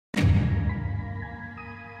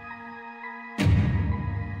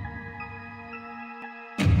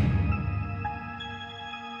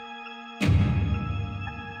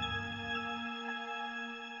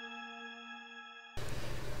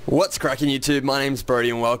What's cracking YouTube? My name's Brodie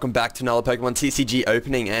and welcome back to another Pokemon TCG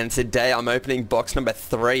opening, and today I'm opening box number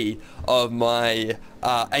 3 of my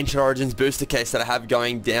Ancient Origins booster case that I have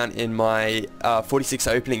going down in my 46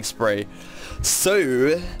 opening spree.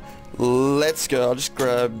 So let's go. I'll just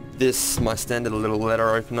grab this, my standard little letter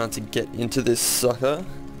opener, to get into this sucker.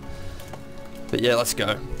 But yeah, let's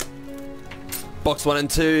go. Box 1 and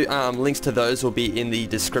 2, links to those will be in the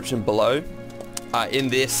description below. In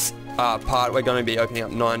this part we're going to be opening up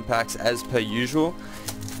 9 packs as per usual.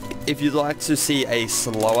 If you'd like to see a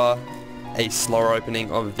slower opening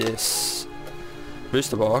of this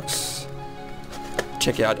booster box,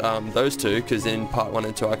 check out those two, because in part 1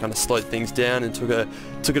 and 2 I kind of slowed things down and took a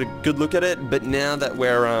good look at it. But now that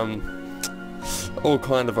we're all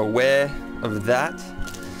kind of aware of that,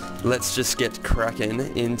 let's just get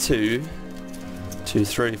cracking into 2,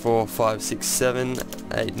 3, 4, 5, 6, 7,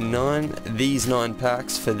 8, 9. These 9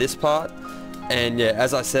 packs for this part. And yeah,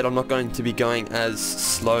 as I said, I'm not going to be going as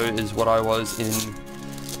slow as what I was in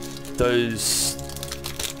those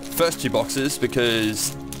first 2 boxes,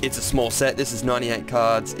 because it's a small set. This is 98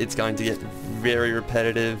 cards. It's going to get very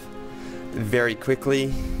repetitive very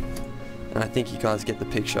quickly. And I think you guys get the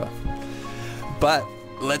picture. But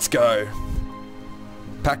let's go.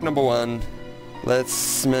 Pack number 1. Let's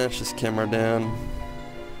smash this camera down.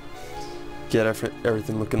 Get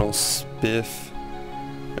everything looking all spiff.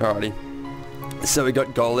 Alrighty. So we got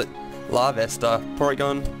Golett, Larvesta,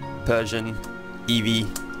 Porygon, Persian, Eevee,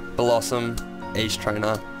 Blossom, Ace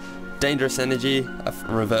Trainer, Dangerous Energy, a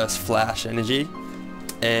Reverse Flash Energy,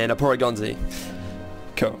 and a Porygon-Z.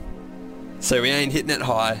 Cool. So we ain't hitting it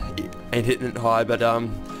high. But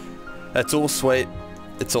that's all sweet.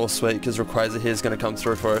 It's all sweet because Rayquaza here is going to come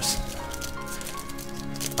through for us.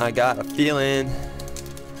 I got a feeling.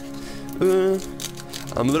 I'm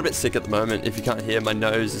a little bit sick at the moment. If you can't hear, my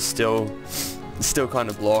nose is still kind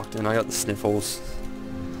of blocked, and I got the sniffles.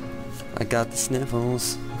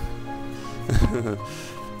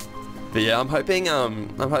 But yeah, I'm hoping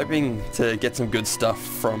to get some good stuff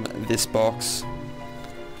from this box.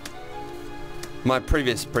 My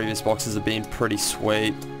previous boxes have been pretty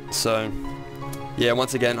sweet, so yeah.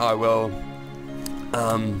 Once again, I will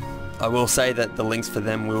say that the links for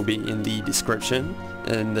them will be in the description,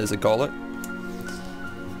 and there's a Golett.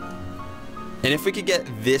 And if we could get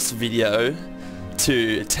this video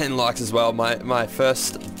to 10 likes as well, my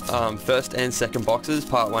first and second boxes,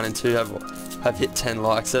 part 1 and 2, have hit 10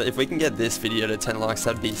 likes. So if we can get this video to 10 likes,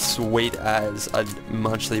 that'd be sweet as. I'd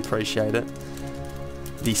muchly appreciate it.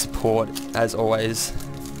 The support, as always,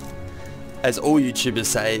 as all YouTubers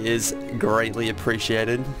say, is greatly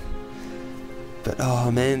appreciated. But oh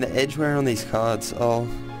man, the edge wear on these cards,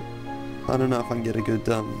 I don't know if I can get a good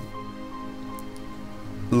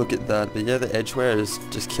look at that. But yeah, the edge wear is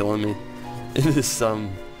just killing me in this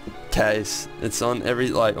case. It's on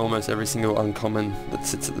almost every single uncommon that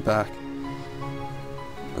sits at the back.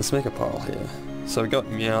 Let's make a pile here. So we got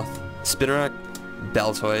Meowth, Spinarak,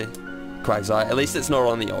 Baltoy, Quagsire. At least it's not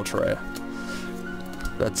on the ultra rare.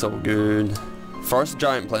 That's all good. Forest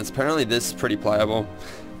Giant Plants. Apparently this is pretty playable,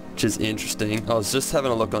 which is interesting. I was just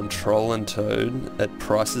having a look on Troll and Toad at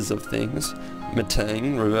prices of things.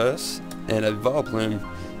 Matang, reverse, and a Vileplume.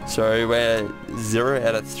 So we're 0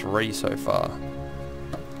 out of 3 so far.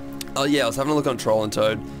 Oh yeah, I was having a look on Troll and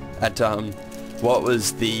Toad at what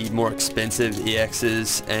was the more expensive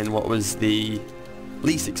EXs and what was the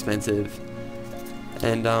least expensive.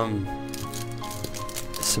 And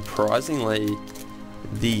surprisingly,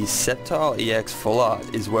 the Sceptile EX Full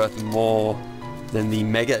Art is worth more than the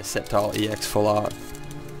Mega Sceptile EX Full Art,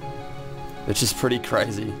 which is pretty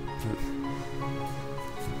crazy.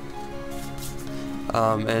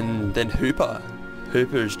 And then Hooper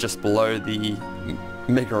is just below the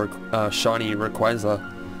Mega Shiny Rayquaza,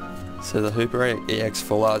 so the Hooper EX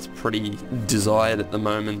Full Art's pretty desired at the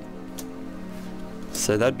moment.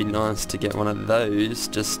 So that'd be nice to get one of those,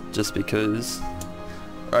 just because.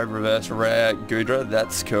 Reverse Rare Goodra,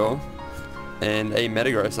 that's cool. And a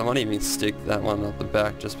Metagross. I might even stick that one up the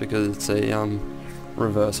back just because it's a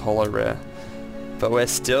reverse holo rare. But we're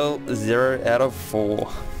still 0 out of 4.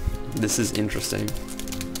 This is interesting.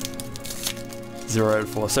 0 out of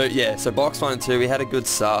 4. So yeah, so box 1 and 2 we had a good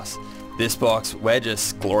sus. This box we're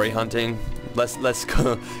just glory hunting. Let's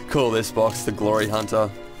call this box the Glory Hunter.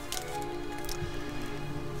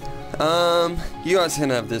 You guys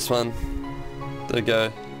can have this one. There we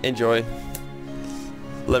go. Enjoy.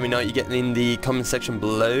 Let me know what you get in the comment section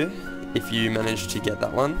below if you managed to get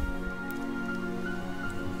that one.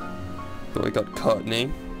 But we got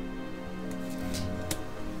Courtney,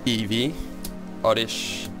 Eevee,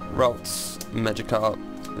 Oddish, Ralts, Magikarp,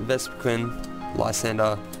 Vespiquen,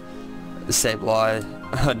 Lysander, Sableye,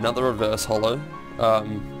 another reverse holo.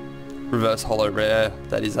 Reverse holo rare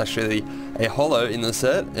that is actually a holo in the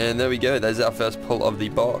set, and there we go, there's our first pull of the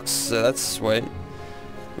box, so that's sweet.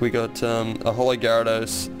 We got a holo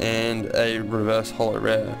Gyarados and a reverse holo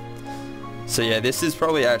rare. So yeah, this is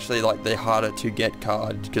probably actually like the harder to get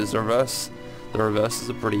card, because the reverses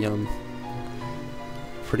are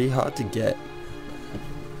pretty hard to get,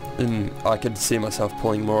 and I could see myself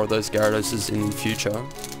pulling more of those Gyaradoses in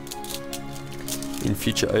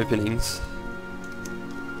future openings.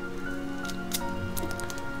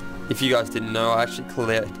 If you guys didn't know, I actually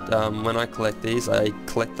collect, when I collect these, I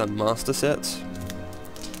collect the master sets.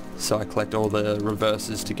 So I collect all the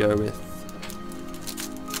reverses to go with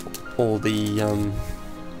all the,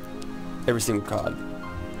 every single card.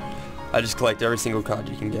 I just collect every single card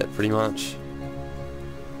you can get, pretty much.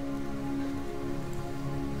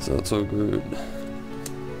 So it's all good.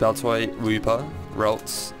 Baltoy, Wooper,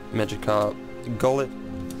 Ralts, Magikarp, Golett,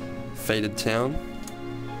 Faded Town.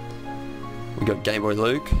 We got Game Boy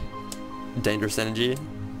Luke, Dangerous Energy,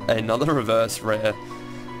 another reverse rare.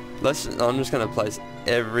 I'm just going to place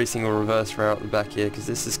every single reverse rare out the back here, because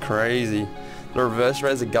this is crazy. The reverse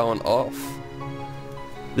rares are going off.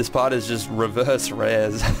 This part is just reverse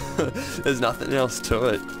rares. There's nothing else to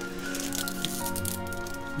it.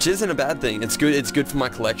 Which isn't a bad thing. It's good for my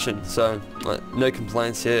collection. So like, no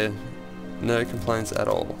complaints here. No complaints at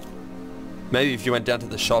all. Maybe if you went down to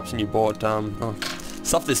the shops and you bought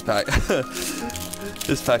stuff this pack.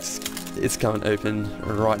 This it's coming open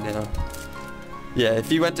right now. Yeah,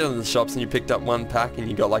 if you went down to the shops and you picked up one pack and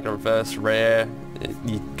you got like a reverse rare,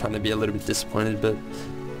 you'd kind of be a little bit disappointed, but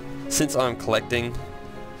since I'm collecting,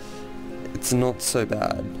 it's not so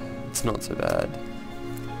bad. It's not so bad.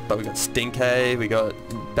 But we got Stinkay, we got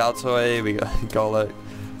Baltoy, we got Golett,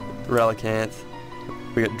 Relicanth,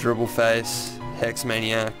 we got Dribbleface,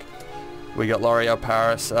 Hexmaniac, we got L'Oreal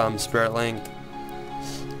Paris, Spirit Link,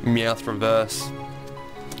 Meowth Reverse,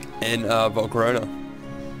 and Volcarona.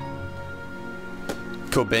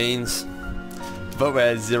 Cool beans. But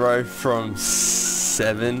we're 0 from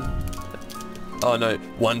 7. Oh no,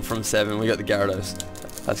 1 from 7. We got the Gyarados.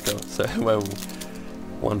 That's cool. So we're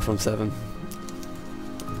 1 from 7.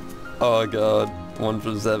 Oh god, 1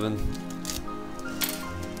 from 7.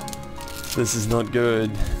 This is not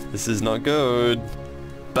good. This is not good.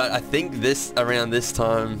 But I think around this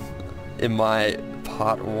time in my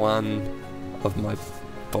part 1 of my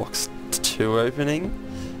box 2 opening,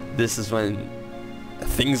 this is when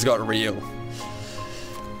things got real.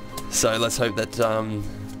 So let's hope that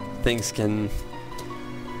things can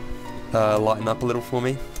lighten up a little for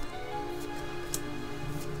me.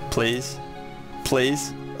 Please.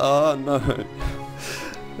 Please. Oh no.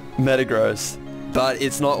 Metagross. But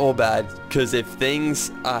it's not all bad, because if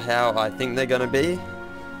things are how I think they're gonna be,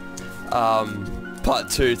 part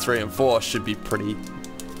 2, 3 and 4 should be pretty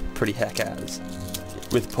heck-ass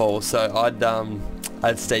with Paul. So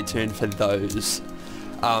I'd stay tuned for those.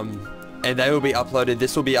 And they will be uploaded.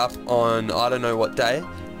 This will be up on I don't know what day,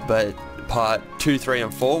 but part 2, 3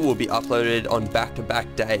 and 4 will be uploaded on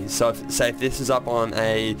back-to-back days. So if this is up on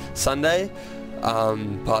a Sunday,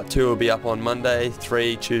 part 2 will be up on Monday,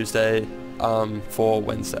 3 Tuesday, 4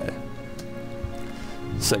 Wednesday.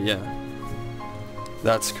 So yeah,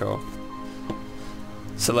 that's cool.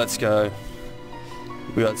 So let's go.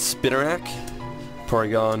 We got Spinarak,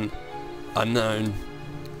 Porygon, Unknown,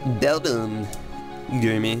 Beldum,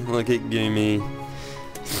 Goomy, look at Goomy,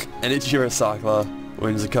 and it's Recycler,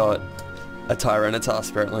 Whimsicott, a Tyranitar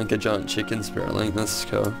Spirit Link, a Giant Chicken Spirit Link, that's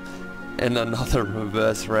cool, and another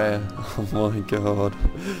reverse rare, oh my god,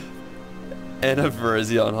 and a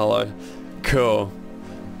Virizion Holo, cool,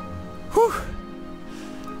 whew,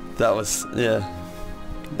 that was, yeah,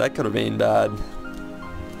 that could have been bad,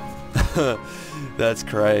 that's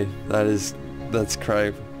cray, that's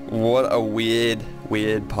cray, what a weird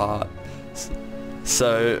part.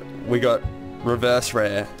 So we got reverse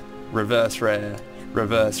rare, reverse rare,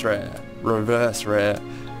 reverse rare, reverse rare,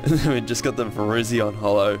 and then we just got the Virizion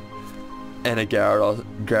holo and a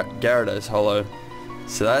Gyarados holo.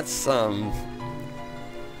 So that's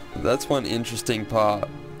one interesting part.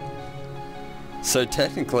 So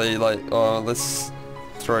technically, like, let's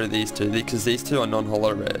throw these two, because these two are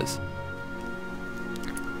non-holo rares.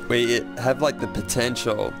 We have like the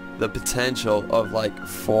potential of like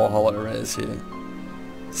 4 holo rares here.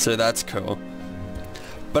 So that's cool.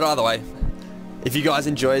 But either way, if you guys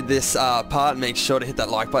enjoyed this part, make sure to hit that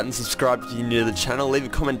like button, subscribe if you're new to the channel, leave a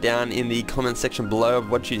comment down in the comment section below of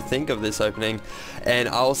what you think of this opening, and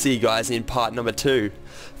I'll see you guys in part number 2.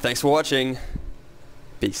 Thanks for watching.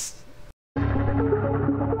 Peace.